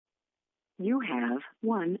You have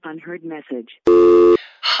one unheard message.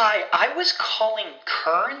 Hi, I was calling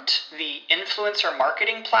Current, the influencer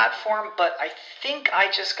marketing platform, but I think I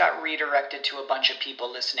just got redirected to a bunch of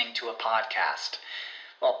people listening to a podcast.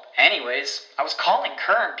 Well, anyways, I was calling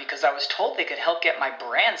Current because I was told they could help get my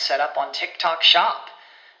brand set up on TikTok Shop,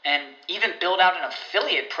 and even build out an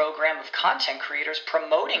affiliate program of content creators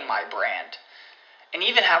promoting my brand, and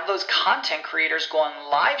even have those content creators go on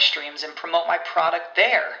live streams and promote my product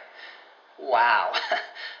there. Wow,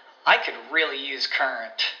 I could really use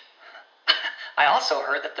Current. I also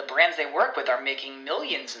heard that the brands they work with are making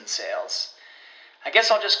millions in sales. I guess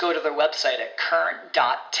I'll just go to their website at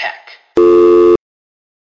current.tech.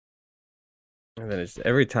 And then it's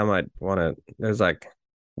every time I want to, there's like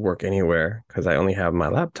work anywhere because I only have my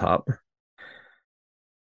laptop.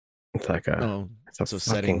 It's like a, it's a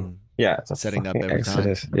setting up every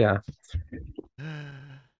exodus. time. Yeah.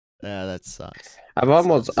 Yeah, that sucks. I've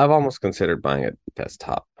almost considered buying a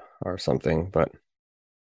desktop or something, but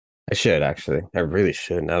I should actually. I really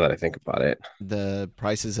should now that I think about it. The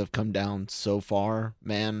prices have come down so far,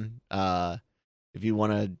 man. If you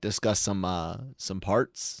want to discuss some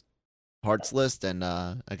parts list, and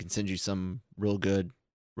I can send you some real good,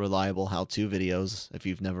 reliable how-to videos if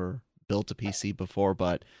you've never built a PC before,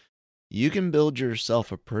 but you can build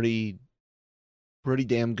yourself a pretty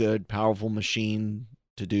damn good, powerful machine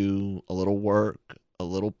to do a little work, a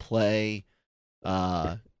little play,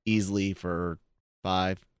 easily for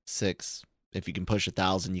 5, 6. If you can push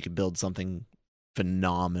 1,000, you can build something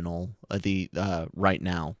phenomenal. Right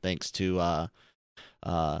now, thanks to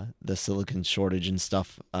the silicon shortage and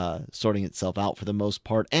stuff sorting itself out for the most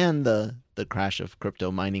part, and the crash of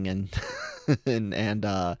crypto mining and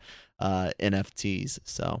NFTs.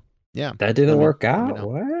 So yeah, that didn't work out.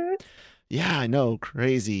 What? Yeah, I know,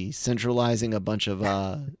 crazy. Centralizing a bunch of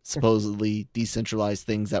supposedly decentralized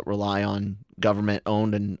things that rely on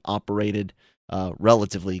government-owned and operated,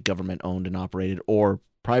 relatively government-owned and operated, or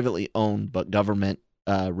privately owned but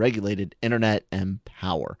government-regulated internet and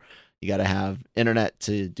power. You got to have internet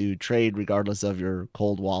to do trade regardless of your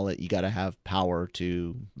cold wallet. You got to have power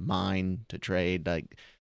to mine, to trade. And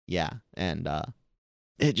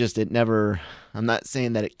it never, I'm not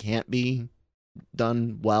saying that it can't be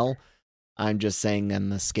done well. I'm just saying on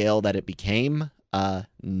the scale that it became,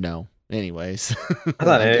 no. Anyways. I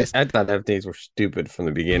thought NFTs were stupid from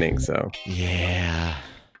the beginning, so. Yeah.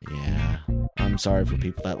 I'm sorry for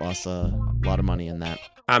people that lost a lot of money in that.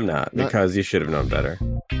 I'm not, because you should have known better.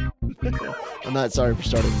 I'm not sorry for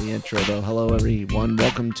starting the intro, though. Hello, everyone.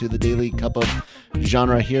 Welcome to the Daily Cup of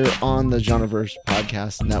Genre here on the Genreverse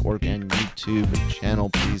Podcast Network and YouTube channel.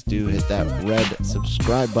 Please do hit that red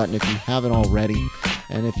subscribe button if you haven't already.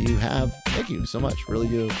 And if you have, thank you so much. Really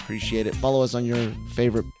do appreciate it. Follow us on your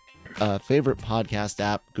favorite podcast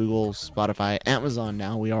app, Google, Spotify, Amazon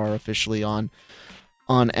now. We are officially on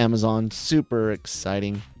Amazon. Super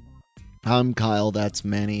exciting. I'm Kyle, that's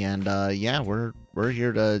Manny, and we're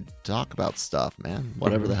here to talk about stuff, man.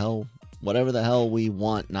 Whatever the hell we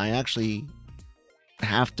want. And I actually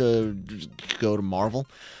have to go to Marvel.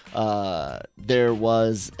 There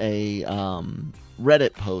was a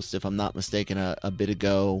Reddit post, if I'm not mistaken, a bit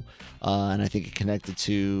ago, and I think it connected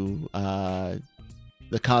to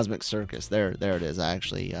the Cosmic Circus. There it is. I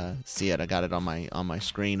actually see it. I got it on my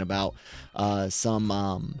screen about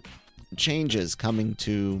some changes coming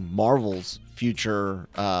to Marvel's future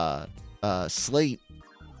slate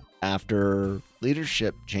after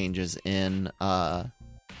leadership changes in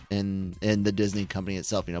the Disney company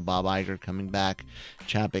itself. You know, Bob Iger coming back,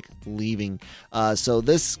 Chapek leaving. So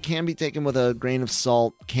this can be taken with a grain of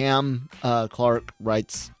salt. Cam Clark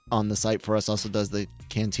writes on the site for us, also does the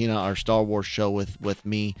Cantina, our Star Wars show with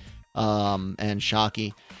me and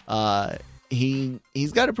Shockey.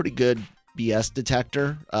 He's got a pretty good BS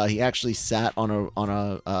detector. He actually sat on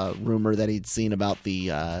a rumor that he'd seen about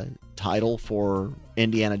the title for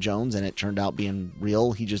Indiana Jones, and it turned out being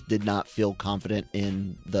real. He just did not feel confident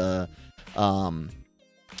in the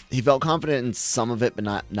he felt confident in some of it, but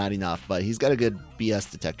not enough. But he's got a good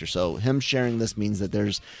BS detector, so him sharing this means that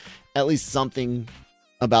there's at least something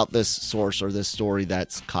about this source or this story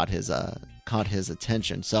that's caught his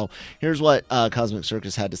attention. So here's what Cosmic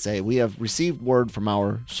Circus had to say. We have received word from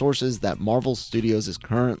our sources that Marvel Studios is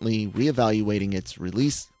currently reevaluating its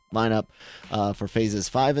release lineup for phases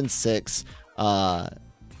 5 and 6.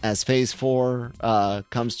 As phase 4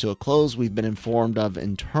 comes to a close, we've been informed of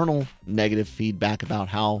internal negative feedback about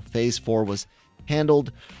how phase 4 was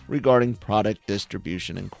handled regarding product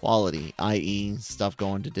distribution and quality, i.e. stuff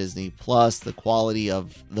going to Disney Plus, the quality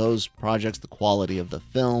of those projects, the quality of the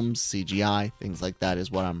films, CGI, things like that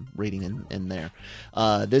is what I'm reading in there.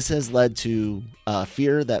 This has led to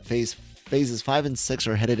fear that phases 5 and 6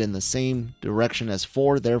 are headed in the same direction as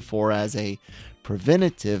 4, therefore as a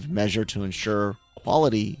preventative measure to ensure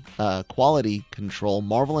quality control,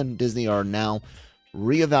 Marvel and Disney are now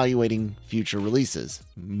reevaluating future releases.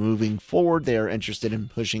 Moving forward, they are interested in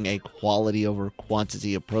pushing a quality over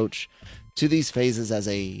quantity approach to these phases as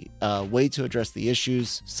a way to address the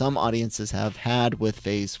issues some audiences have had with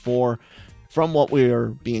Phase 4. From what we are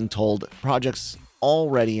being told, projects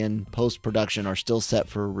already in post-production are still set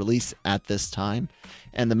for release at this time,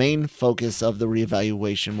 and the main focus of the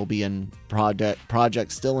reevaluation will be in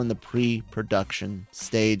projects still in the pre-production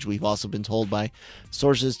stage. We've also been told by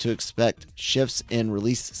sources to expect shifts in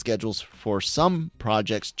release schedules for some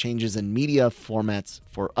projects, changes in media formats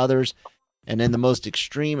for others, and in the most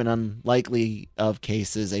extreme and unlikely of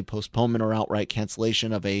cases, a postponement or outright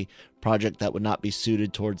cancellation of a project that would not be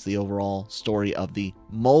suited towards the overall story of the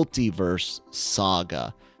multiverse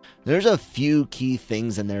saga. There's a few key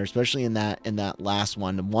things in there, especially in that last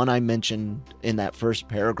one. The one I mentioned in that first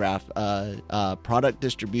paragraph, product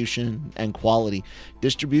distribution and quality.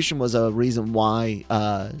 Distribution was a reason why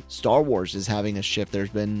Star Wars is having a shift. There's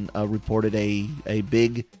been reported a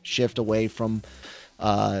big shift away from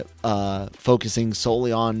focusing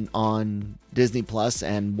solely on Disney Plus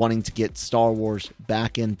and wanting to get Star Wars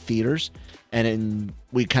back in theaters. And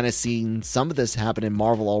we kind of seen some of this happen in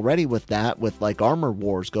Marvel already with like Armor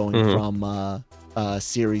Wars going from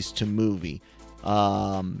series to movie.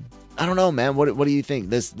 I don't know, man. What do you think?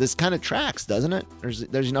 This kind of tracks, doesn't it?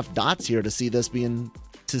 There's enough dots here to see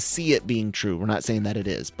it being true. We're not saying that it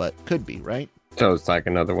is, but could be, right? So it's like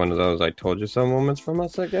another one of those I told you so moments from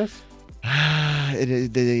us, I guess.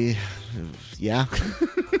 Yeah.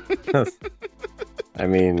 I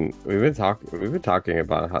mean, we've been talking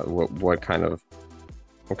about what kind of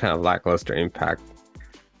lackluster impact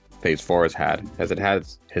Phase 4 has had. Has it had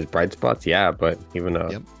his bright spots? Yeah, but even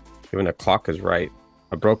a clock is right.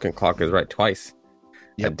 A broken clock is right twice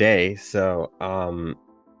a day. So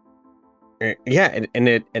yeah, and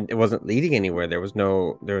it wasn't leading anywhere. There was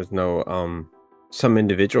no some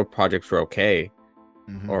individual projects were okay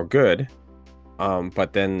or good.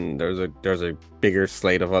 But then there's a bigger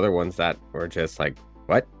slate of other ones that were just like,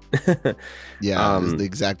 what? Yeah, it was the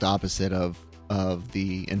exact opposite of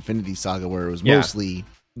the Infinity Saga, where it was mostly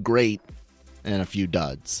great and a few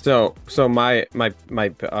duds. So my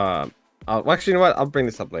actually, you know what? I'll bring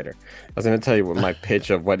this up later. I was going to tell you what my pitch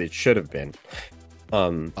of what it should have been.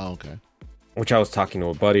 Okay. Which I was talking to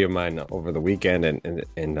a buddy of mine over the weekend in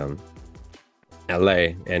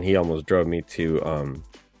LA, and he almost drove me to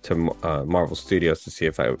Marvel Studios to see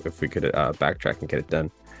if we could backtrack and get it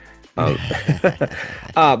done.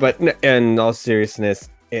 But in all seriousness,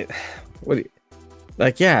 I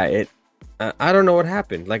don't know what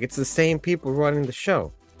happened. Like, it's the same people running the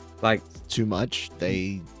show. Like, too much.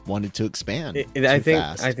 They wanted to expand. I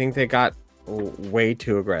think they got way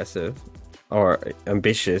too aggressive or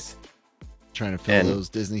ambitious, trying to fill those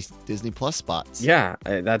Disney Plus spots. Yeah,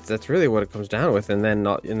 that's really what it comes down with. And then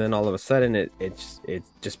all of a sudden it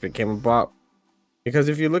just became about, because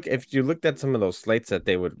if you looked at some of those slates that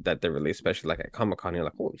they released, especially like at Comic-Con, you're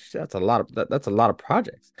like, holy shit, that's a lot of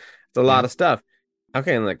projects. It's a lot of stuff.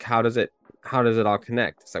 Okay, and like how does it all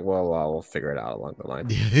connect? It's like, well, we'll figure it out along the line.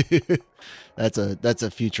 That's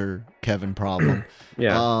a future Kevin problem.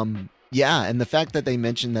 Yeah. Yeah, and the fact that they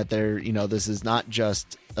mentioned that this is not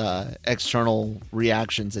just external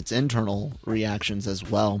reactions, it's internal reactions as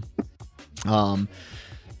well.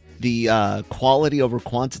 The quality over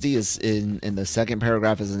quantity is in the second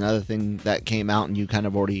paragraph is another thing that came out, and you kind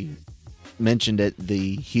of already mentioned it.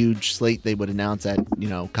 The huge slate they would announce at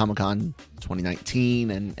Comic-Con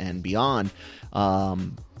 2019 and beyond.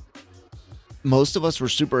 Most of us were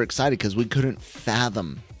super excited because we couldn't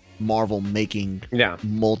fathom Marvel making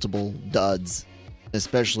multiple duds,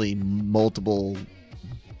 especially multiple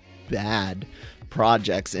bad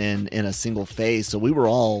projects in a single phase. So we were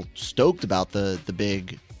all stoked about the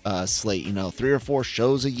big slate, 3 or 4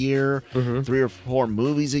 shows a year, 3 or 4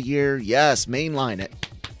 movies a year. Yes, mainline it.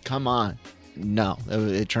 Come on. No,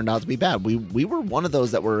 it turned out to be bad. We were one of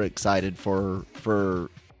those that were excited for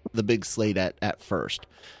the big slate at first.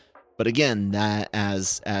 But again, that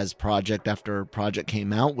as project after project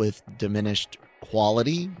came out with diminished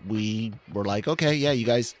quality, we were like, okay, yeah, you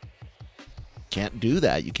guys can't do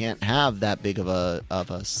that. You can't have that big of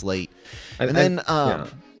a slate. And then,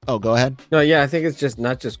 go ahead. No, yeah, I think it's just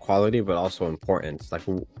not just quality, but also importance. Like,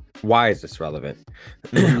 why is this relevant?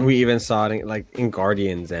 We even saw it in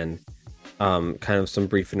Guardians and kind of some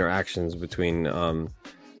brief interactions between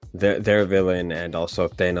their villain and also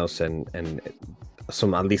Thanos and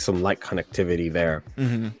some at least some light connectivity there.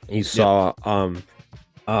 You saw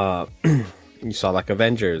you saw like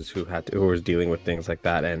Avengers who was dealing with things like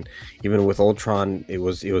that, and even with Ultron it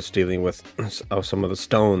was dealing with some of the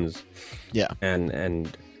stones,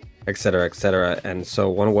 and et cetera, and so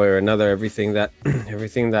one way or another everything that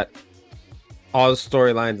all the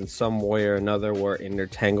storylines in some way or another were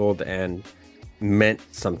intertangled and meant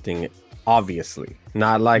something, obviously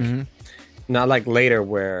not like later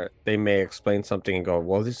where they may explain something and go,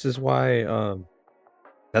 well, this is why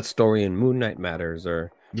that story in Moon Knight matters,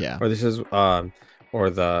 or this is or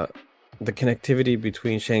the connectivity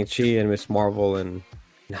between Shang-Chi and Miss Marvel and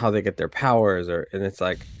how they get their powers, and it's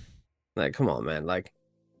like come on, man. Like,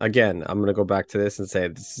 again, I'm gonna go back to this and say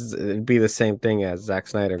it'd be the same thing as Zack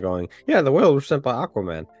Snyder going, yeah, the whales were sent by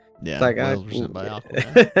Aquaman. Yeah, like, whales were sent by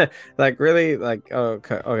Aquaman. Like, really? Like,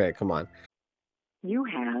 okay, come on. You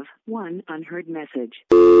have one unheard message.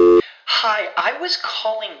 Hi, I was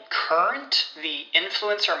calling Current, the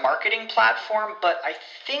influencer marketing platform, but I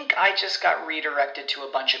think I just got redirected to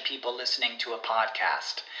a bunch of people listening to a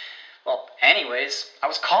podcast. Well, anyways, I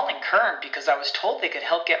was calling Current because I was told they could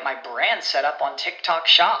help get my brand set up on TikTok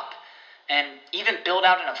Shop, and even build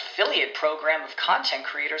out an affiliate program of content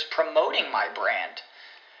creators promoting my brand,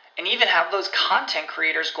 and even have those content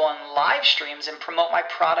creators go on live streams and promote my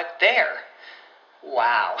product there.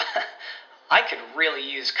 Wow, I could really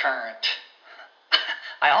use Current.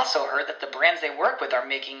 I also heard that the brands they work with are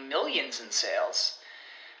making millions in sales.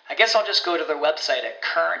 I guess I'll just go to their website at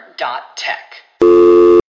current.tech.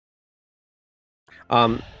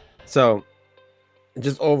 So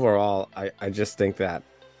just overall, I just think that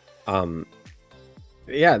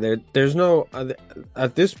there's no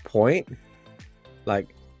at this point,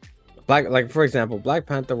 like for example, Black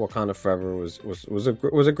Panther Wakanda Forever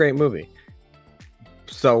was a great movie.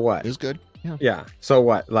 So what? It was good. Yeah. So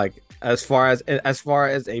what? Like, as far as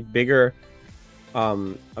a bigger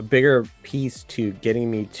piece to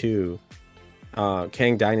getting me to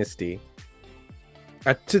Kang Dynasty,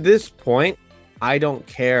 to this point, I don't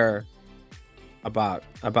care about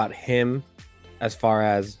him as far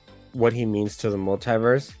as what he means to the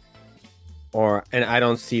multiverse, and I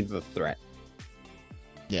don't see the threat.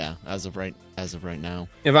 Yeah, as of right now.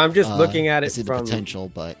 If I'm just looking at it I see from the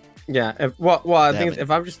potential, but yeah, I think if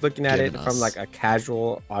I'm just looking at it from like a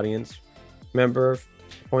casual audience member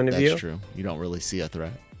point of view, that's true. You don't really see a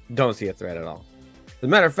threat. Don't see a threat at all. As a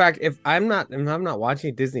matter of fact, if I'm not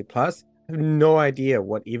watching Disney Plus, I have no idea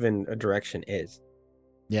what even a direction is.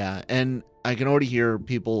 Yeah, and I can already hear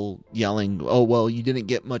people yelling, "Oh, well, you didn't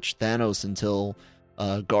get much Thanos until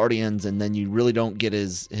Guardians, and then you really don't get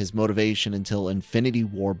his motivation until Infinity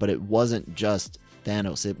War." But it wasn't just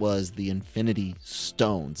Thanos; it was the Infinity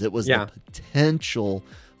Stones. It was the potential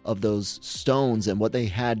of those stones and what they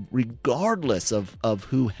had, regardless of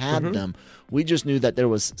who had them. We just knew that there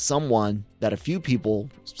was someone that a few people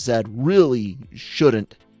said really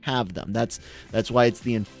shouldn't have them. That's why it's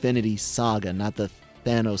the Infinity Saga, not the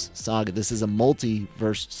Thanos Saga. This is a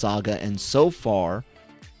multiverse saga, and so far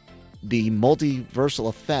the multiversal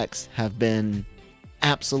effects have been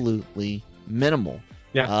absolutely minimal.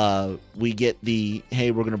 We get the, hey,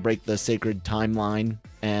 we're going to break the sacred timeline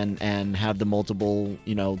and have the multiple,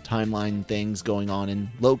 timeline things going on in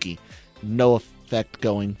Loki. No effect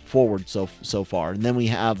going forward so far. And then we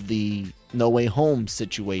have the No Way Home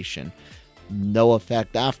situation. No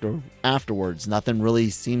effect afterwards. Nothing really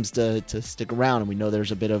seems to stick around, and we know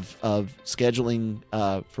there's a bit of scheduling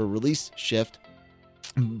for release shift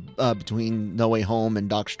between No Way Home and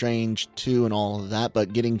Doc Strange 2 and all of that,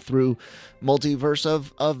 but getting through Multiverse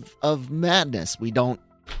of Madness,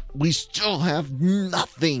 we still have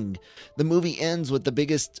nothing. The movie ends with the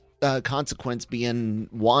biggest consequence being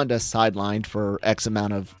Wanda sidelined for X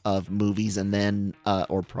amount of movies and then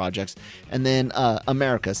or projects, and then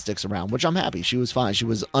America sticks around, which I'm happy. She was fine. She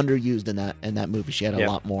was underused in that movie. She had a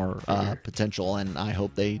lot more potential, and I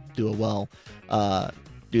hope they do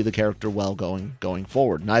do the character well going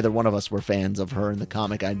forward. Neither one of us were fans of her in the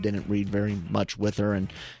comic. I didn't read very much with her, and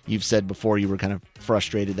you've said before you were kind of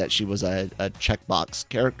frustrated that she was a checkbox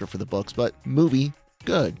character for the books, but movie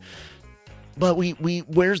good. But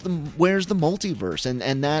where's the multiverse?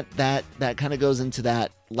 And that kind of goes into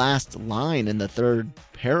that last line in the third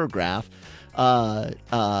paragraph.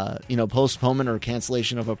 Postponement or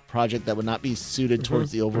cancellation of a project that would not be suited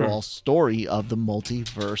towards the overall story of the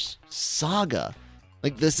multiverse saga.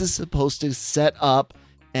 Like, this is supposed to set up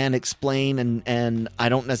and explain, and I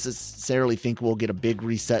don't necessarily think we'll get a big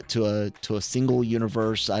reset to a single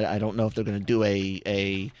universe. I don't know if they're going to do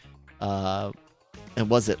and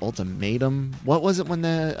was it Ultimatum? What was it when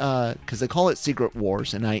because they call it Secret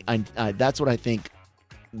Wars, and I that's what I think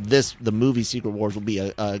the movie Secret Wars will be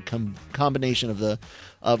a combination of the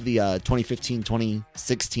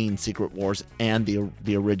 2015-2016 Secret Wars and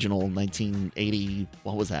the original 1980,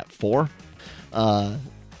 what was that, 4? I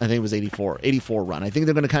think it was 84 run. I think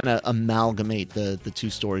they're going to kind of amalgamate the two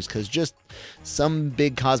stories, because just some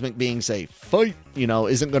big cosmic being say fight,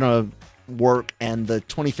 isn't going to work, and the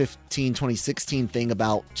 2015-2016 thing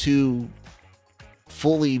about two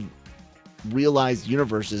fully realized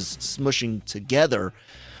universes smushing together.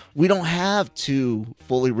 We don't have two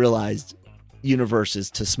fully realized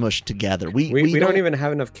universes to smush together. We don't even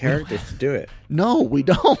have enough characters to do it. No, we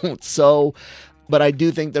don't. So, but I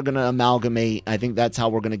do think they're going to amalgamate. I think that's how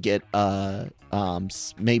we're going to get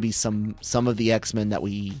maybe some of the X-Men that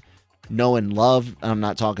we know and love. I'm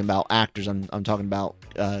not talking about actors. I'm talking about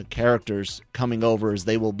characters coming over as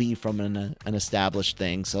they will be from an established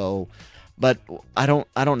thing. So, but I don't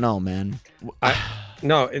know, man. I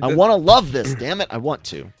want to love this. Damn it, I want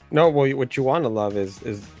to. No, well, what you want to love is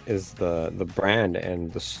the brand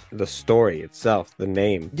and the story itself, the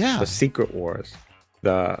name, the Secret Wars,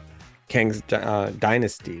 the Kang's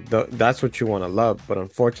Dynasty. That's what you want to love. But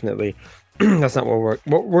unfortunately, that's not what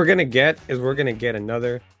we're gonna get. We're gonna get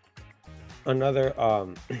another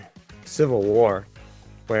Civil War,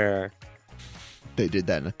 where they did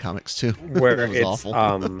that in the comics too. Where it was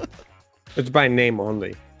awful. It's by name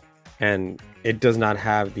only, and it does not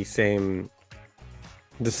have the same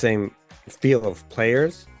feel of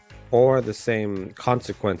players or the same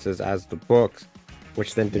consequences as the books,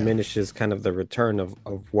 which then diminishes kind of the return of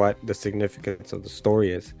what the significance of the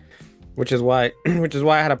story is. Which is why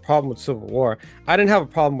I had a problem with Civil War. I didn't have a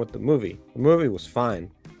problem with the movie. The movie was fine.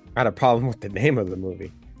 I had a problem with the name of the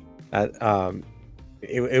movie.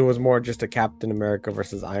 It was more just a Captain America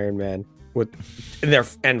versus Iron Man with their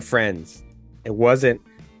and friends. It wasn't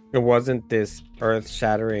this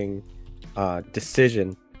earth-shattering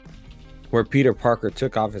decision where Peter Parker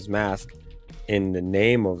took off his mask in the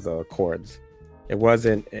name of the Accords. It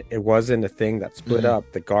wasn't a thing that split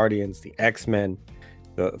up the Guardians, the X-Men,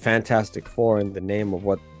 the Fantastic Four in the name of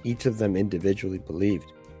what each of them individually believed.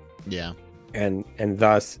 Yeah. And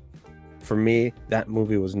thus, for me, that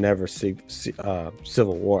movie was never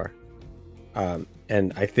Civil War.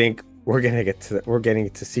 And I think we're getting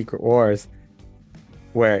to Secret Wars,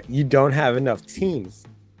 where you don't have enough teams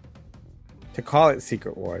to call it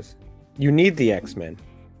Secret Wars. You need the X-Men.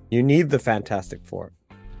 You need the Fantastic Four.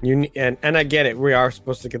 And I get it. We are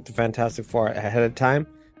supposed to get the Fantastic Four ahead of time.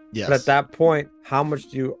 Yes. But at that point, how much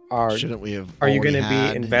shouldn't we have? Are you going to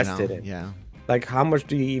be invested in? Yeah. Like, how much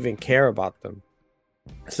do you even care about them?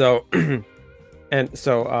 So, to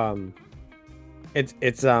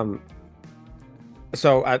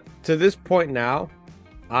this point now,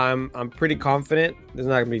 I'm pretty confident there's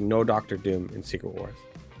not gonna be no Doctor Doom in Secret Wars.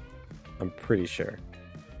 I'm pretty sure.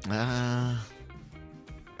 I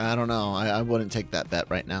don't know. I wouldn't take that bet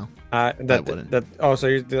right now. I wouldn't. So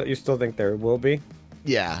you still think there will be?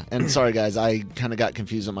 Yeah. And sorry guys, I kind of got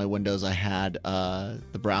confused on my Windows. I had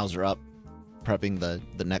the browser up, prepping the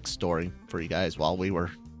next story for you guys while we were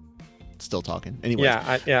still talking. Anyway.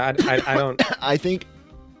 I don't. I think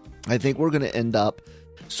we're gonna end up.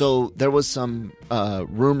 So there was some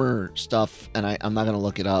rumor stuff, and I'm not gonna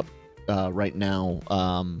look it up right now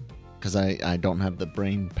because I don't have the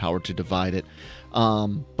brain power to divide it.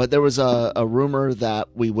 But there was a rumor that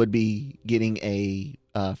we would be getting a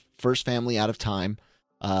first family out of time.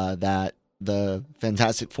 That the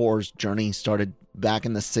Fantastic Four's journey started back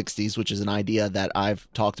in the 60s, which is an idea that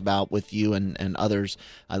I've talked about with you and others.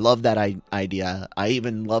 I love that idea. I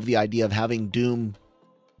even love the idea of having Doom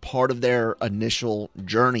part of their initial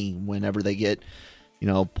journey whenever they get,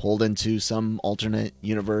 pulled into some alternate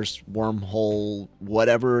universe, wormhole,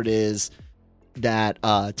 whatever it is, that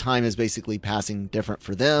time is basically passing different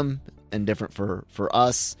for them and different for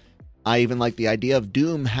us. I even like the idea of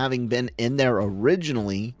Doom having been in there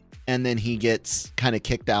originally, and then he gets kind of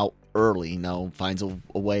kicked out early, finds a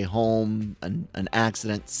way home, an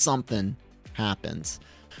accident, something happens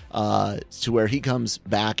to where he comes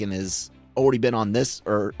back and has already been on this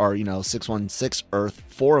or 616 Earth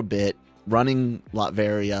for a bit, running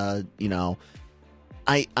Latveria.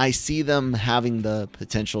 I see them having the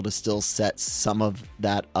potential to still set some of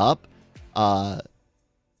that up.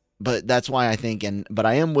 But that's why I think, but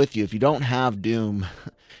I am with you. If you don't have Doom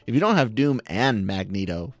and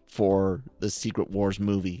Magneto for the Secret Wars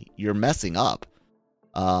movie, you're messing up.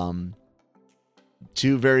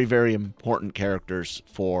 two very, very important characters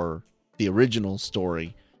for the original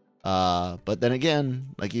story. But then again,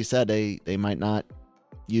 like you said, they might not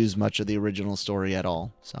use much of the original story at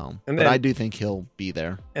all. So, but I do think he'll be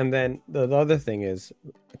there. And then the other thing is,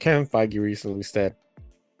 Kevin Feige recently said,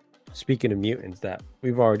 speaking of mutants, that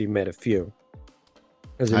we've already met a few.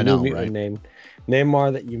 There's a new mutant named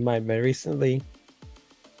Namor that you might have met recently.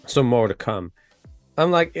 Some more to come.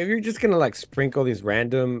 I'm like, if you're just gonna like sprinkle these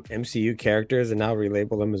random MCU characters and now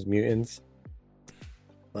relabel them as mutants,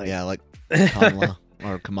 like Kamala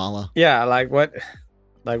or Kamala. Yeah, like what?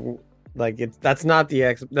 Like it's that's not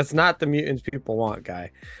the mutants people want,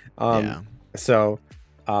 guy. So,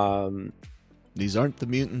 these aren't the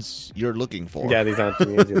mutants you're looking for. Yeah, these aren't the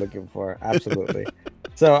mutants you're looking for. Absolutely.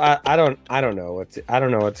 So I don't know what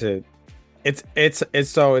to.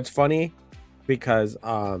 It's funny because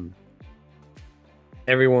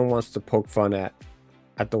everyone wants to poke fun at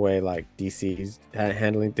the way like DC's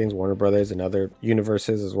handling things, Warner Brothers and other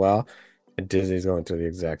universes as well, and Disney's going through the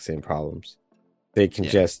exact same problems. They can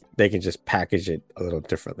just package it a little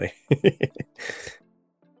differently.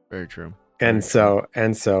 Very true. The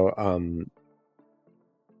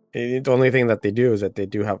only thing that they do is that they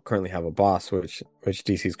do currently have a boss, which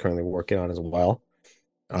DC's currently working on as well.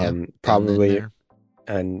 Probably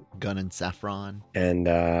and Gunn and Saffron. And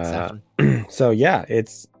so yeah,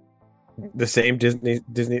 it's the same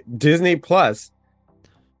Disney Plus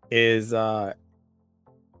is I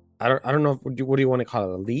don't know what do you want to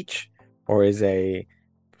call it, a leech or is a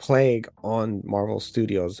plague on Marvel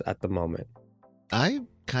Studios at the moment. I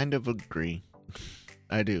kind of agree.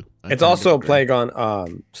 I do. It's also a plague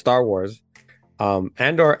on Star Wars.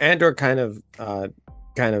 Andor kind of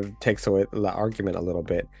takes away the argument a little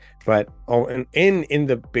bit. But in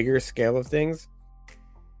the bigger scale of things,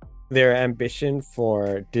 their ambition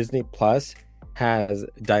for Disney Plus has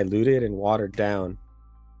diluted and watered down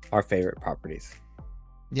our favorite properties.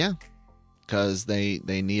 Yeah, because they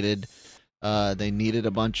needed a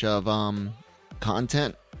bunch of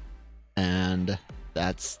content, and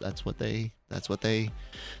that's what they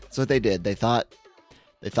did. They thought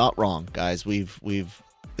wrong, guys. We've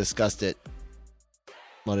discussed it.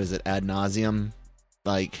 What is it, ad nauseum?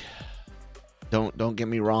 Like, don't get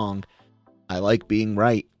me wrong. I like being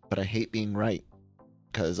right, but I hate being right.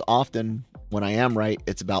 Because often when I am right,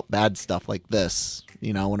 it's about bad stuff like this.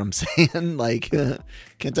 You know what I'm saying? Like,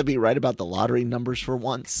 can't I be right about the lottery numbers for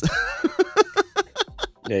once?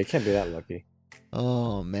 Yeah, you can't be that lucky.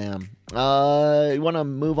 Oh, man. You want to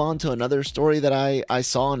move on to another story that I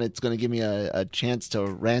saw, and it's going to give me a chance to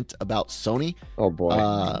rant about Sony. Oh, boy.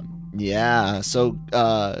 Yeah. So,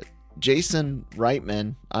 Jason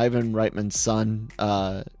Reitman, Ivan Reitman's son,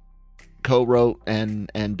 co-wrote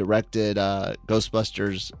and directed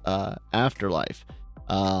Ghostbusters Afterlife.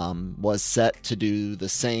 Was set to do the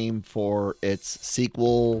same for its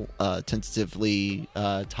sequel, tentatively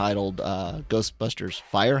titled Ghostbusters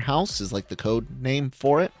Firehouse is like the code name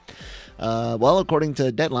for it. Well, according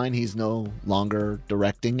to Deadline, he's no longer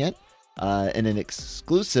directing it. In an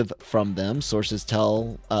exclusive from them, sources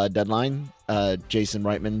tell Deadline Jason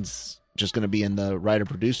Reitman's just going to be in the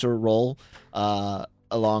writer-producer role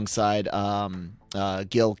alongside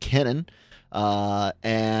Gil Kinnan.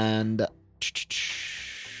 And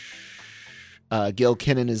Gil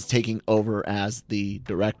Kinnan is taking over as the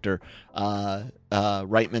director.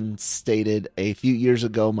 Reitman stated, "A few years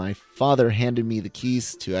ago, my father handed me the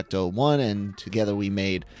keys to Ecto 1, and together we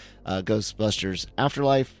made Ghostbusters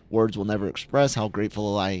Afterlife. Words will never express how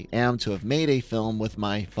grateful I am to have made a film with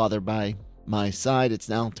my father by my side. It's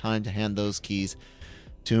now time to hand those keys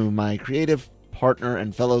to my creative partner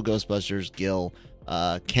and fellow Ghostbusters, Gil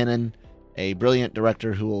Kinnan, a brilliant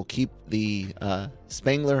director who will keep the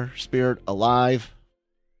Spengler spirit alive.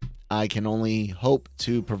 I can only hope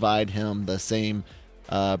to provide him the same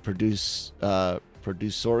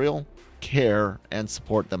producerial care and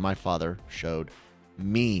support that my father showed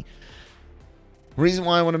me." Reason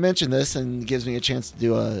why I want to mention this and gives me a chance to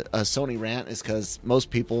do a Sony rant is because most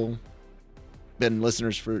people, been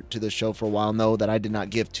listeners to this show for a while, know that I didn't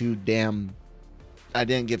give two dams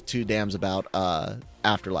about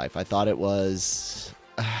Afterlife. I thought it was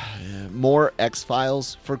more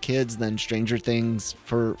X-Files for kids than Stranger Things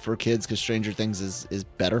for kids, because Stranger Things is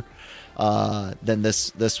better than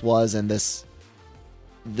this was, and this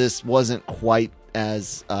wasn't quite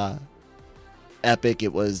as epic.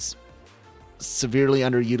 It was severely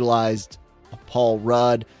underutilized. Paul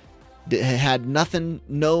Rudd had nothing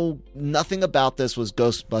about this was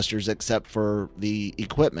Ghostbusters except for the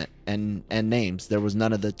equipment and names. There was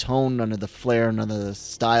none of the tone, none of the flair, none of the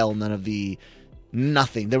style,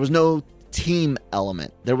 nothing. There was no team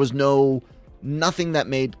element. There was no nothing that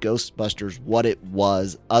made Ghostbusters what it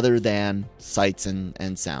was other than sights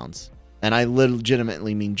and sounds. And I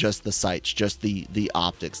legitimately mean just the sights, just the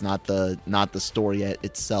optics, not the story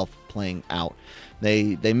itself playing out.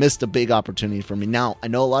 They missed a big opportunity for me. Now, I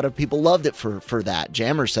know a lot of people loved it for that.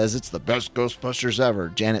 Jammer says it's the best Ghostbusters ever.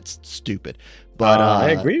 Janet's stupid. But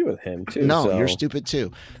I agree with him too. No, so. You're stupid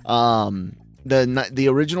too. The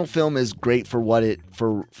original film is great for what it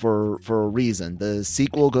for a reason. The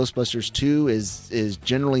sequel, Ghostbusters 2, is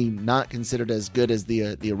generally not considered as good as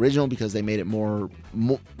the original because they made it more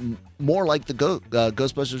like the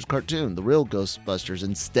Ghostbusters cartoon, the real Ghostbusters,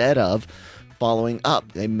 instead of following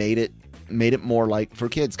up. They made it more like for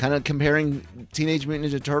kids, kind of comparing Teenage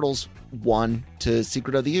Mutant Ninja Turtles 1 to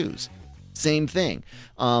Secret of the Ooze. Same thing.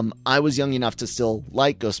 I was young enough to still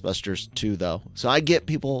like Ghostbusters 2, though. So I get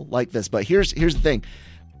people like this. But here's the thing.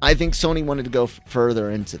 I think Sony wanted to go further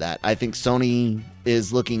into that. I think Sony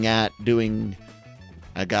is looking at doing...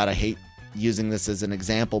 I hate using this as an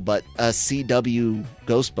example, but a CW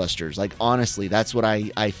Ghostbusters. Like, honestly, that's what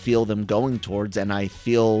I feel them going towards. And I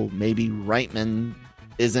feel maybe Reitman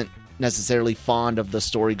isn't necessarily fond of the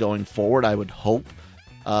story going forward. I would hope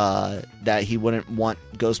that he wouldn't want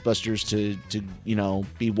Ghostbusters to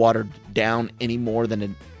be watered down any more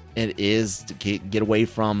than it is, to get away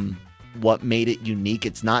from what made it unique.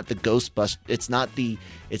 It's not the Ghostbusters. It's not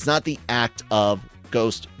the act of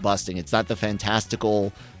ghost busting. It's not the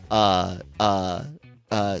fantastical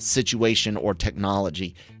situation or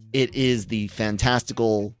technology. It is the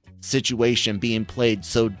fantastical situation being played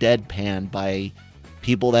so deadpan by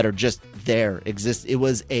people that are just there. It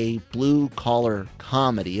was a blue collar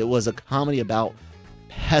comedy. It was a comedy about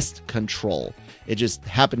pest control. It just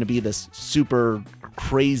happened to be this super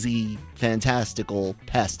crazy fantastical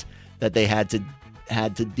pest that they had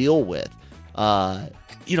to deal with.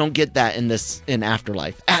 You don't get that in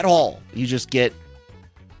Afterlife at all. You get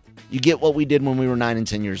what we did when we were 9 and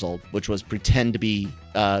 10 years old, which was pretend to be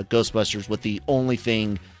Ghostbusters with the only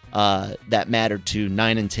thing that mattered to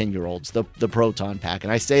 9 and 10-year-olds, the proton pack.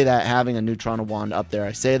 And I say that having a Neutrona wand up there.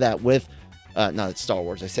 I say that with no, it's Star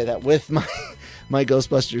Wars. I say that with my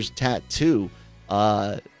Ghostbusters tattoo.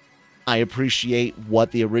 I appreciate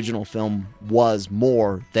what the original film was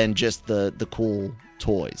more than just the cool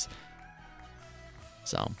toys.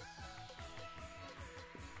 So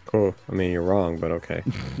cool. I mean, you're wrong, but okay.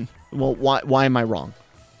 Well, why am I wrong?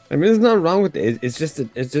 I mean, there's nothing wrong with it. It's just a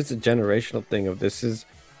generational thing of this is.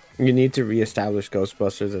 You need to reestablish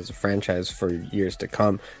Ghostbusters as a franchise for years to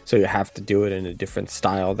come, so you have to do it in a different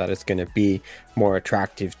style that is going to be more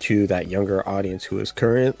attractive to that younger audience who is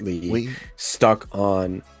currently stuck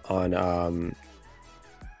on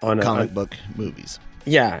comic book movies.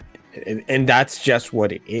 Yeah, and that's just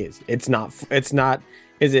what it is. It's not.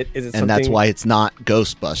 Is it? And something? That's why it's not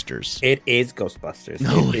Ghostbusters. It is Ghostbusters.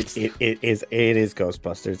 No, it is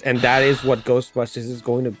Ghostbusters, and that is what Ghostbusters is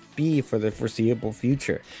going to be for the foreseeable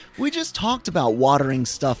future. We just talked about watering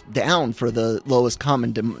stuff down for the lowest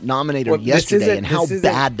common denominator yesterday, and how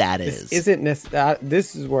bad that is.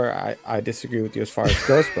 This is where I disagree with you as far as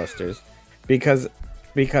Ghostbusters, because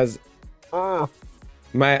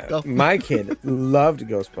my kid loved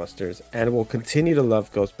Ghostbusters and will continue to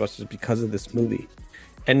love Ghostbusters because of this movie.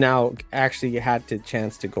 And now actually had the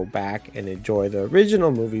chance to go back and enjoy the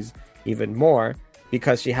original movies even more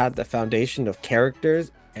because she had the foundation of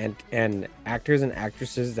characters and actors and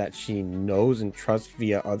actresses that she knows and trusts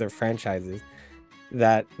via other franchises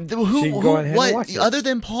that she can go ahead and watch it. Other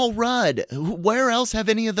than Paul Rudd, where else have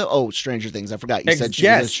any of the Stranger Things? I forgot you said she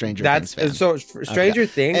was a Stranger Things fan. So Stranger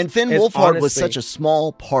Things and Finn Wolfhard was such a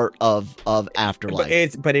small part of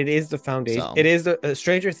Afterlife. But it is the foundation. So. It is the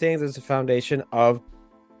Stranger Things is the foundation of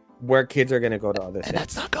where kids are going to go to other things. And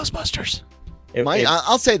that's not Ghostbusters.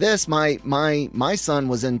 I'll say this: my son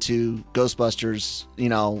was into Ghostbusters,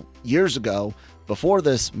 years ago before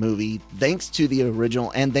this movie, thanks to the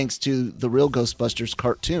original and thanks to the real Ghostbusters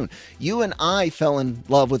cartoon. You and I fell in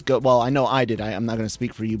love with I know I did. I'm not going to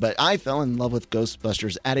speak for you, but I fell in love with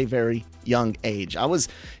Ghostbusters at a very young age. I was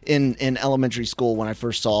in elementary school when I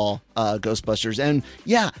first saw Ghostbusters, and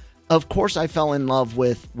yeah. Of course, I fell in love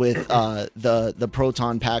with the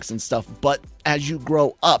proton packs and stuff. But as you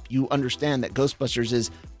grow up, you understand that Ghostbusters is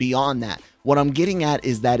beyond that. What I'm getting at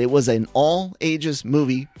is that it was an all ages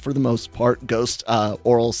movie for the most part. Ghost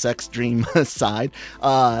oral sex dream aside,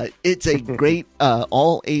 it's a great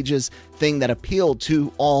all ages thing that appealed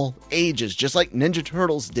to all ages, just like Ninja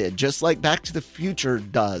Turtles did, just like Back to the Future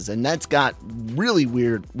does, and that's got really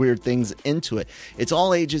weird things into it. It's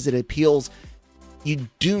all ages. It appeals. You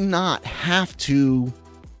do not have to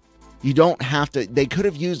You don't have to. They could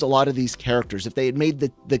have used a lot of these characters if they had made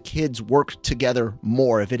the kids work together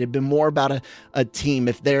more. If it had been more about a team.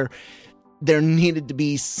 If there needed to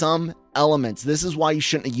be some elements. This is why you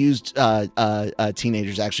shouldn't have used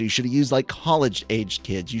teenagers. Actually, you should have used like college age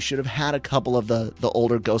kids. You should have had a couple of the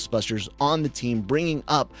older Ghostbusters on the team, bringing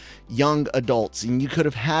up young adults, and you could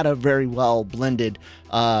have had a very well blended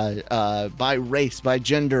by race, by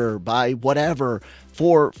gender, by whatever.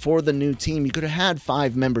 For the new team, you could have had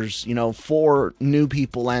 5 members, 4 new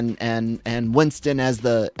people, and Winston as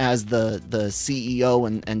the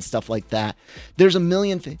CEO and stuff like that. There's a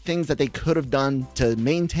million things that they could have done to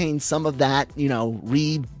maintain some of that,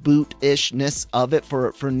 reboot-ishness of it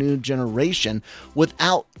for new generation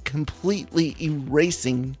without completely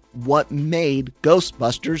erasing what made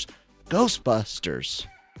Ghostbusters.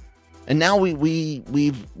 And now we've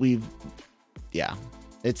yeah,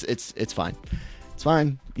 it's fine. It's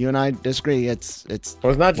fine. You and I disagree. It's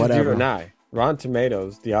well, it's not just whatever. you and I. Rotten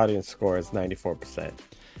Tomatoes, the audience score is 94%.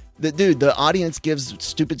 The audience gives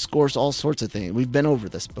stupid scores, all sorts of things. We've been over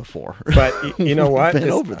this before. But you know what?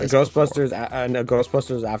 Been over this Ghostbusters and a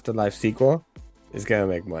Ghostbusters Afterlife sequel is gonna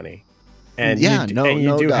make money. And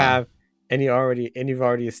you've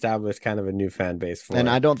already established kind of a new fan base for it. And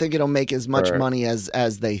I don't think it'll make as much money as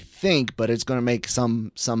they think, but it's going to make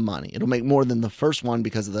some money. It'll make more than the first one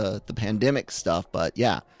because of the pandemic stuff. But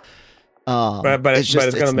yeah, but it's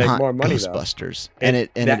going to make more money. Ghostbusters, and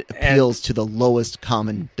it appeals to the lowest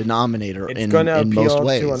common denominator. It's going to appeal most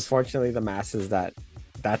ways. to, unfortunately, the masses.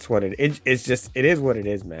 That's what it is. What it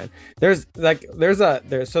is, man. There's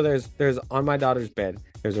on my daughter's bed.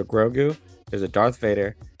 There's a Grogu. There's a Darth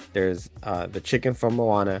Vader. There's the chicken from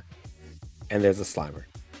Moana, and there's a Slimer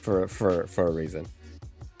for a reason.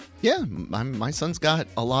 Yeah, my son's got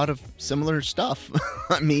a lot of similar stuff.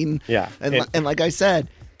 I mean, yeah, and like I said,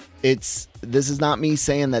 this is not me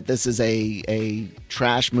saying that this is a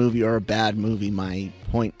trash movie or a bad movie. My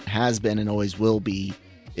point has been and always will be,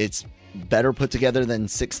 it's better put together than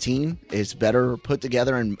 16. It's better put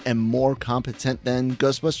together and more competent than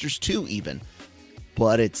Ghostbusters 2 even.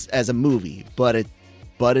 But it's as a movie, but it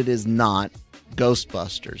is not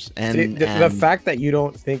Ghostbusters. And the fact that you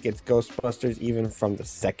don't think it's Ghostbusters even from the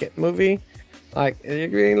second movie, like you're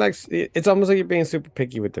being it's almost like you're being super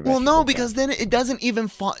picky with the. Well, no, because then it doesn't even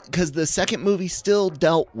because the second movie still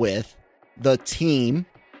dealt with the team's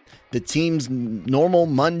normal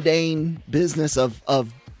mundane business of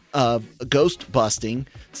ghost busting,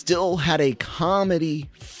 still had a comedy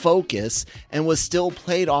focus and was still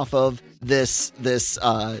played off of this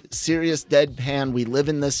serious deadpan. We live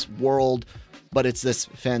in this world, but it's this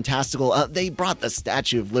fantastical. They brought the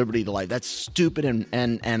Statue of Liberty to life. That's stupid, and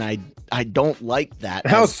I don't like that.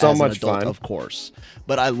 That was so much adult, fun, of course,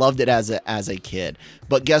 but I loved it as a kid.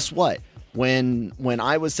 But guess what? When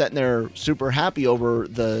I was sitting there super happy over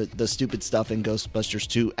the stupid stuff in Ghostbusters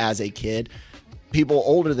 2 as a kid, people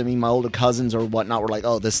older than me, my older cousins or whatnot, were like,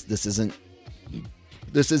 "Oh, this isn't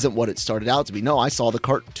what it started out to be." No, I saw the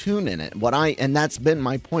cartoon in it. And that's been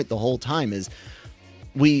my point the whole time is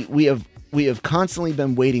we have constantly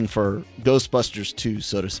been waiting for Ghostbusters 2,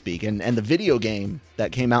 so to speak. And the video game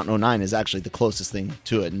that came out in 2009 is actually the closest thing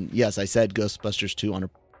to it. And yes, I said Ghostbusters 2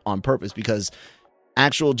 on purpose because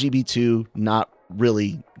actual GB2, not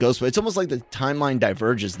really Ghostbusters. It's almost like the timeline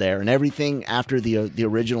diverges there, and everything after the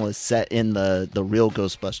original is set in the real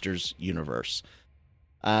Ghostbusters universe.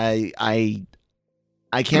 I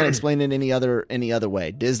can't explain it any other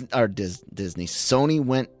way. Disney, Sony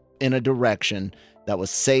went in a direction that was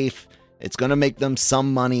safe. It's going to make them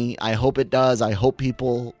some money. I hope it does. I hope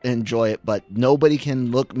people enjoy it, but nobody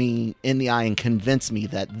can look me in the eye and convince me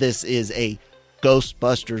that this is a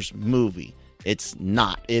Ghostbusters movie. It's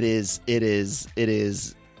not. It is,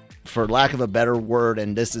 for lack of a better word,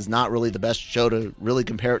 and this is not really the best show to really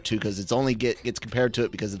compare it to because it's only gets compared to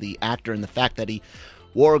it because of the actor and the fact that he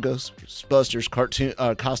wore a Ghostbusters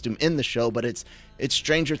costume in the show, but it's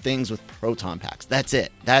Stranger Things with proton packs. That's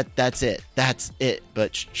it. That's it.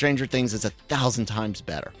 But Stranger Things is 1,000 times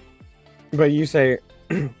better. But you say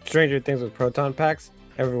Stranger Things with proton packs,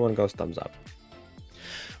 everyone goes thumbs up.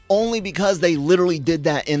 Only because they literally did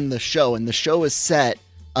that in the show, and the show is set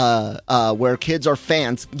where kids are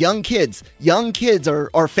fans. Young kids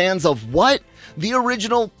are fans of what? The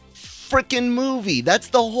original freaking movie. That's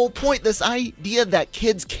the whole point. This idea that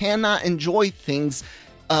kids cannot enjoy things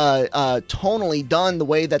tonally done the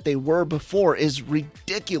way that they were before is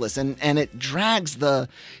ridiculous, and it drags the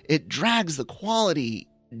quality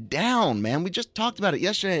down, man. We just talked about it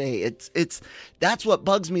yesterday. It's that's what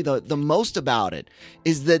bugs me the most about it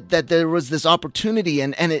is that there was this opportunity,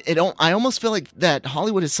 and I almost feel like that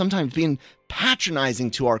Hollywood is sometimes being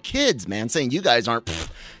patronizing to our kids, man, saying you guys aren't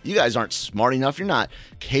smart enough, you're not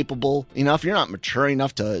capable enough, you're not mature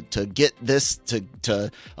enough to get this,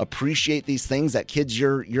 to appreciate these things that kids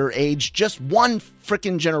your age just one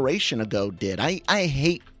freaking generation ago did. I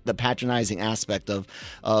hate the patronizing aspect of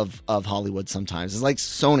Hollywood sometimes. It's like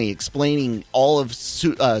Sony explaining all of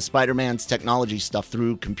Spider-Man's technology stuff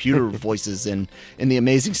through computer voices in the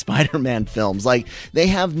Amazing Spider-Man films. Like they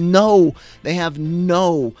have no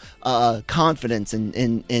confidence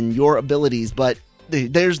in your abilities, but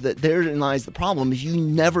therein lies the problem. If you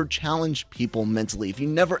never challenge people mentally, if you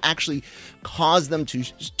never actually cause them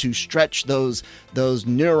to stretch those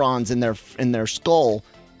neurons in their skull,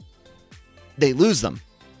 they lose them.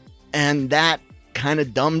 And that kind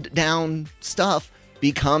of dumbed down stuff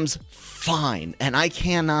becomes fine. And I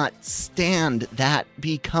cannot stand that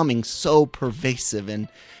becoming so pervasive in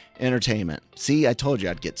entertainment. See, I told you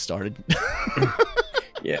I'd get started.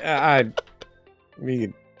 Yeah,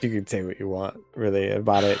 you could say what you want really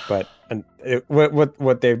about it, but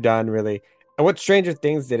what they've done really, and what Stranger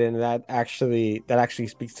Things did, and that actually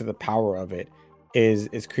speaks to the power of it,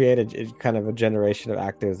 is create a kind of a generation of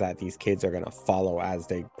actors that these kids are going to follow as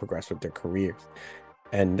they progress with their careers.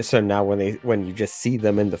 And so now when you just see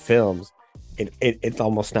them in the films, it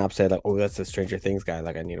almost snaps at like, oh, that's the Stranger Things guy.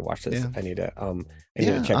 Like, I need to watch this. Yeah. I need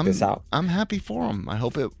to check this out. I'm happy for them. I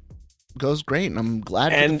hope it goes great, and I'm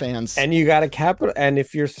glad for the fans. And you got to and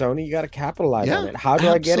if you're Sony, you got to capitalize on it. How do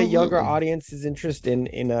I get a younger audience's interest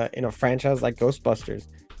in a franchise like Ghostbusters?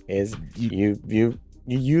 Is you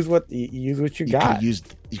use what you got. You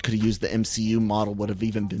could have used the MCU model, would have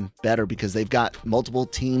even been better, because they've got multiple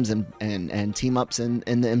teams and team ups in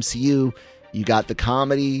the MCU. You got the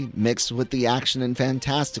comedy mixed with the action and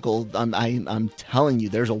fantastical. I'm telling you,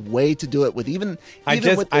 there's a way to do it with even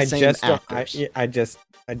with the same actors.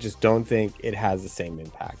 I just don't think it has the same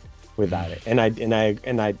impact without it. And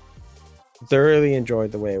I thoroughly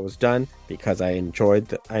enjoyed the way it was done, because I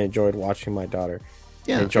enjoyed watching my daughter.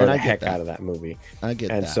 Yeah, enjoy the heck out of that movie. I get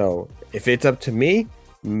that. And so if it's up to me,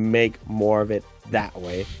 make more of it that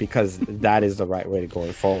way, because that is the right way to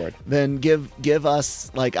going forward. Then give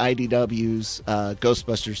us, like IDW's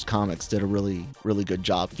Ghostbusters comics did a really, really good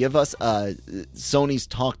job. Give us Sony's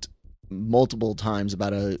talked multiple times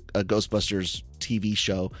about a Ghostbusters TV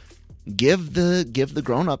show. Give the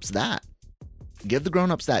grown-ups that. Give the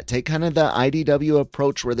grown-ups that. Take kind of the IDW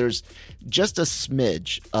approach where there's just a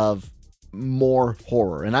smidge of more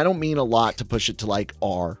horror, and I don't mean a lot to push it to like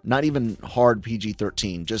R, not even hard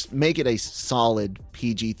PG-13. Just make it a solid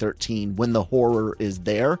PG-13 when the horror is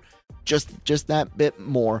there, just that bit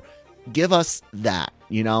more. Give us that,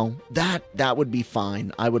 that would be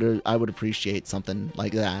fine. I would appreciate something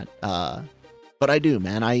like that. But I do,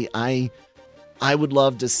 man. I would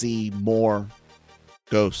love to see more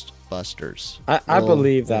Ghostbusters. I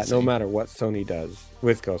believe that no matter what Sony does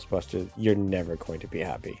with Ghostbusters, you're never going to be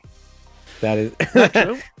happy. That is not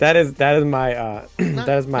true. that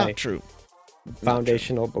is my true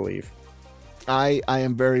foundational belief. I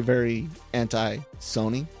am very, very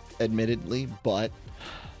anti-Sony, admittedly, but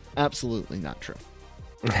absolutely not true.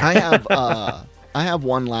 I have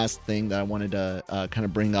one last thing that I wanted to kind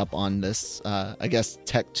of bring up on this, I guess,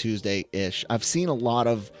 Tech Tuesday-ish. I've seen a lot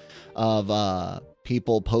of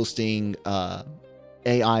people posting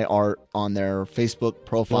AI art on their Facebook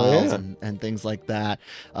profiles and things like that.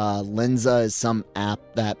 Lenza is some app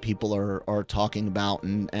that people are talking about,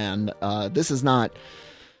 and this is not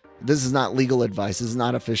legal advice. This is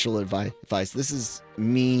not official advice. This is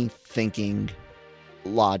me thinking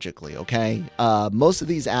logically. Okay, most of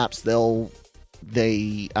these apps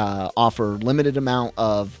they offer limited amount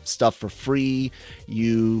of stuff for free.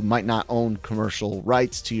 You might not own commercial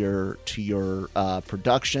rights to your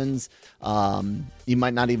productions. You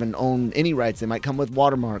might not even own any rights. They might come with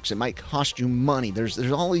watermarks. It might cost you money. There's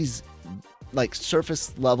all these like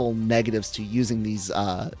surface level negatives to using these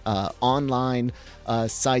online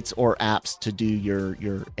sites or apps to do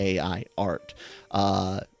your AI art.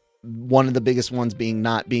 One of the biggest ones being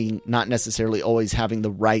not necessarily always having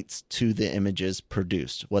the rights to the images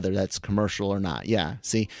produced, whether that's commercial or not. Yeah,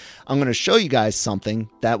 see, I'm going to show you guys something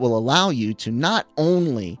that will allow you to not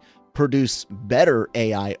only produce better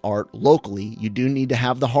AI art locally. You do need to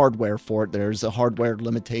have the hardware for it. There's a hardware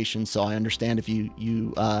limitation, so I understand if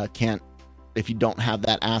you don't have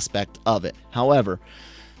that aspect of it. However,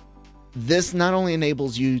 this not only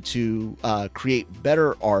enables you to create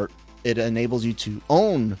better art, it enables you to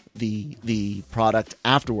own the product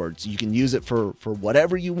afterwards. You can use it for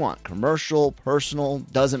whatever you want. Commercial, personal,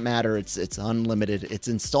 doesn't matter. It's unlimited. It's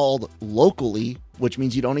installed locally, which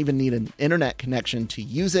means you don't even need an internet connection to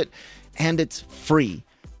use it, and it's free.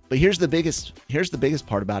 But here's the biggest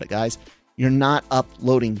part about it, guys. You're not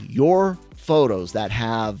uploading your photos that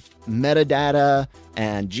have metadata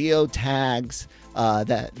and geotags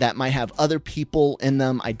that might have other people in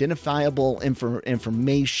them, identifiable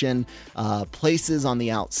information, places on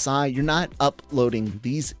the outside. You're not uploading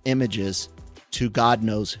these images to God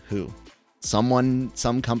knows who.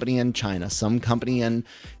 Some company in China, some company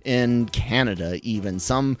in Canada, even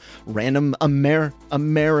some random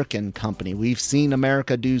American company. We've seen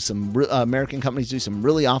American companies do some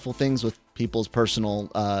really awful things with people's personal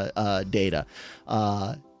data.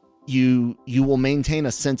 You will maintain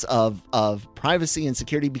a sense of privacy and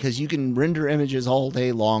security because you can render images all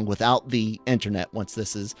day long without the internet once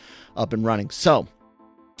this is up and running. So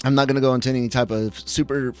I'm not going to go into any type of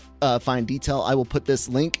super fine detail. I will put this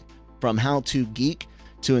link from How to Geek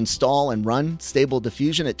to install and run Stable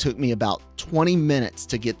Diffusion. It took me about 20 minutes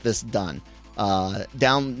to get this done.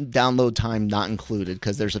 Download time not included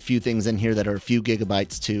because there's a few things in here that are a few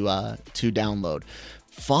gigabytes to download.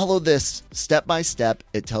 Follow this step by step.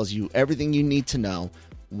 It tells you everything you need to know.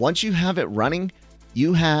 Once you have it running,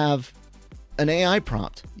 you have an AI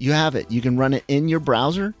prompt. You have it. You can run it in your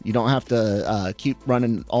browser. You don't have to keep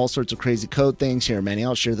running all sorts of crazy code things. Here, Manny,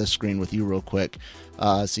 I'll share the screen with you real quick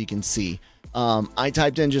so you can see. I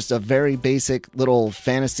typed in just a very basic little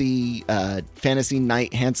fantasy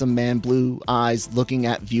night, handsome man, blue eyes, looking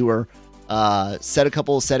at viewer. Set a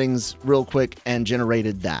couple of settings real quick and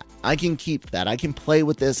generated that. I can keep that. I can play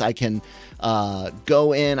with this. I can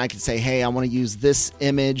go in. I can say, hey, I want to use this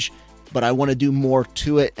image, but I want to do more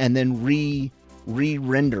to it, and then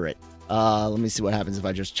re-render it. Let me see what happens if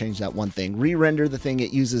I just change that one thing. Re-render the thing.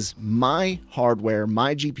 It uses my hardware,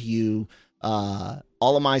 my GPU,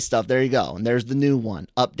 all of my stuff. There you go. And there's the new one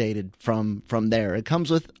updated from there. It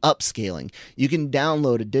comes with upscaling. You can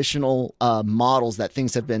download additional models that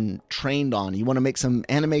things have been trained on. You want to make some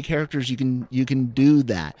anime characters, you can do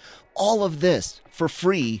that. All of this for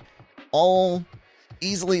free, all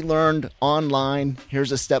easily learned online.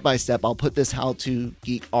 Here's a step-by-step. I'll put this How to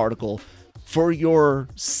Geek article for your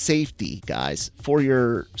safety, guys. For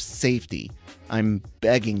your safety, I'm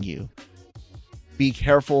begging you. Be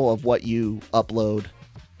careful of what you upload,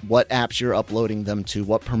 what apps you're uploading them to,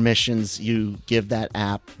 what permissions you give that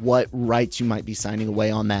app, what rights you might be signing away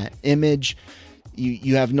on that image.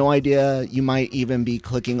 You have no idea. You might even be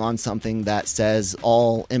clicking on something that says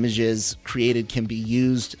all images created can be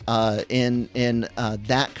used in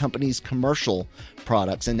that company's commercial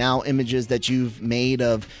products. And now images that you've made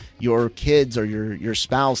of your kids or your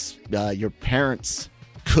spouse, your parents,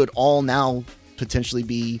 could all now potentially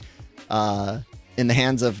be in the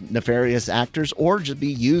hands of nefarious actors, or just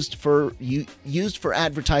be used for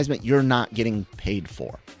advertisement you're not getting paid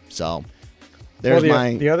for. So there's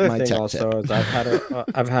the other my thing also tip. is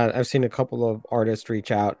I've seen a couple of artists reach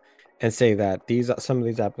out and say that some of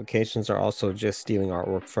these applications are also just stealing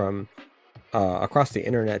artwork from across the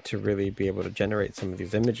internet to really be able to generate some of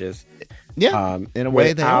these images. Yeah, in a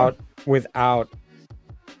way without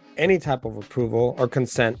any type of approval or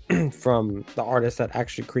consent from the artist that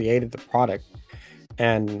actually created the product.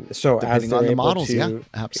 And so depending on the models,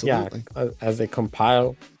 absolutely. As they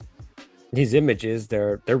compile these images,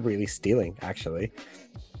 they're really stealing, actually.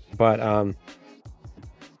 But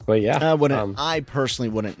yeah, I personally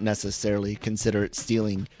wouldn't necessarily consider it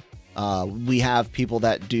stealing. We have people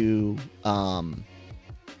that do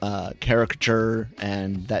caricature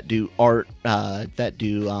and that do art, that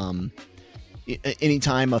do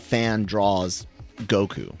anytime a fan draws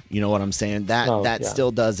Goku, you know what I'm saying? That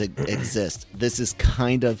still does exist. This is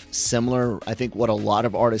kind of similar. I think what a lot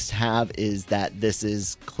of artists have is that this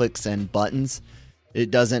is clicks and buttons.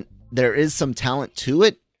 There is some talent to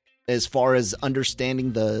it as far as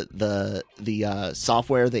understanding the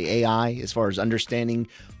software, the AI, as far as understanding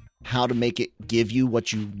how to make it give you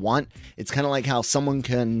what you want. It's kind of like how someone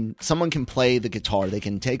can play the guitar. They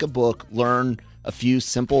can take a book, learn a few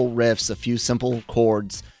simple riffs, a few simple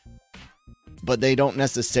chords, but they don't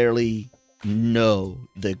necessarily know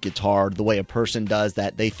the guitar the way a person does,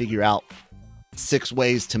 that they figure out 6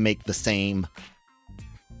 ways to make the same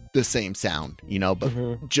sound,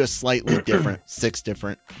 but just slightly different, 6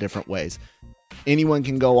 different ways. Anyone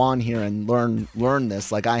can go on here and learn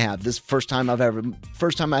this like I have. This first time I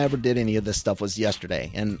ever did any of this stuff was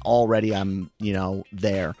yesterday, and already I'm,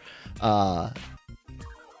 there.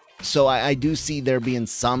 So I do see there being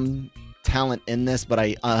some talent in this, but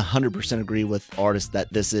I 100% agree with artists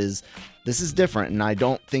that this is different, and I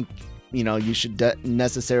don't think you should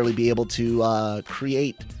necessarily be able to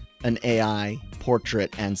create an AI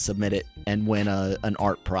portrait and submit it and win an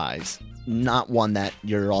art prize. Not one that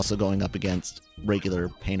you're also going up against regular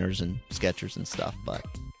painters and sketchers and stuff. But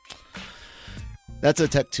That's a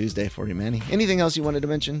Tech Tuesday for you, Manny. Anything else you wanted to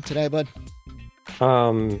mention today, bud?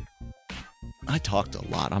 I talked a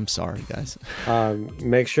lot. I'm sorry, guys.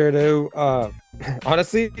 Make sure to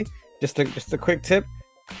honestly, just a quick tip.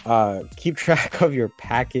 Keep track of your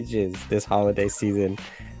packages this holiday season.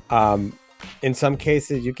 In some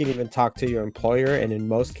cases, you can even talk to your employer, and in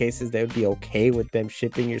most cases, they would be okay with them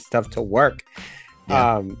shipping your stuff to work.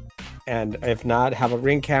 Yeah. And if not, have a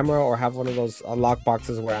Ring camera or have one of those lock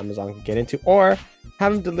boxes where Amazon can get into, or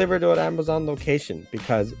have them delivered to an Amazon location,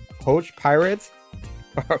 because poached pirates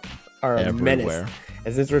are a menace.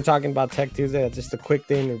 And since we're talking about Tech Tuesday, that's just a quick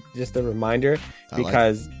thing, just a reminder,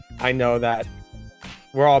 because I know that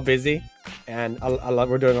we're all busy and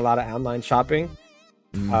we're doing a lot of online shopping.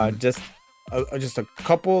 Just a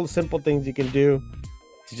couple simple things you can do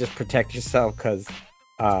to just protect yourself, because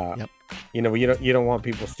you don't want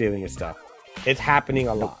people stealing your stuff. It's happening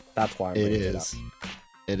a lot. That's why it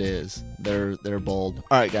is. They're bold.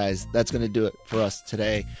 All right, guys, that's going to do it for us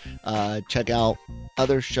today. Check out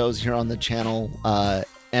other shows here on the channel.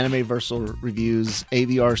 Animeversal reviews,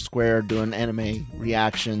 AVR Square doing anime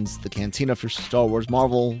reactions, the Cantina for Star Wars,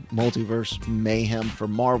 Marvel Multiverse Mayhem for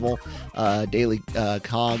Marvel, Daily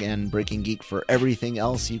COG and Breaking Geek for everything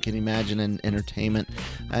else you can imagine in entertainment.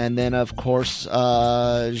 And then, of course,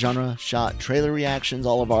 Genre Shot trailer reactions,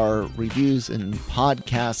 all of our reviews and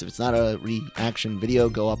podcasts. If it's not a reaction video,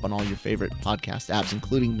 go up on all your favorite podcast apps,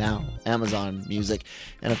 including now Amazon Music.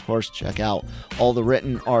 And, of course, check out all the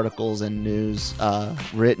written articles and news,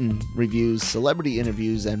 written reviews, celebrity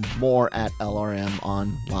interviews, and more at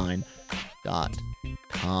lrmonline.com.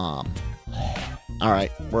 All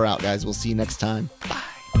right, we're out, guys. We'll see you next time. Bye.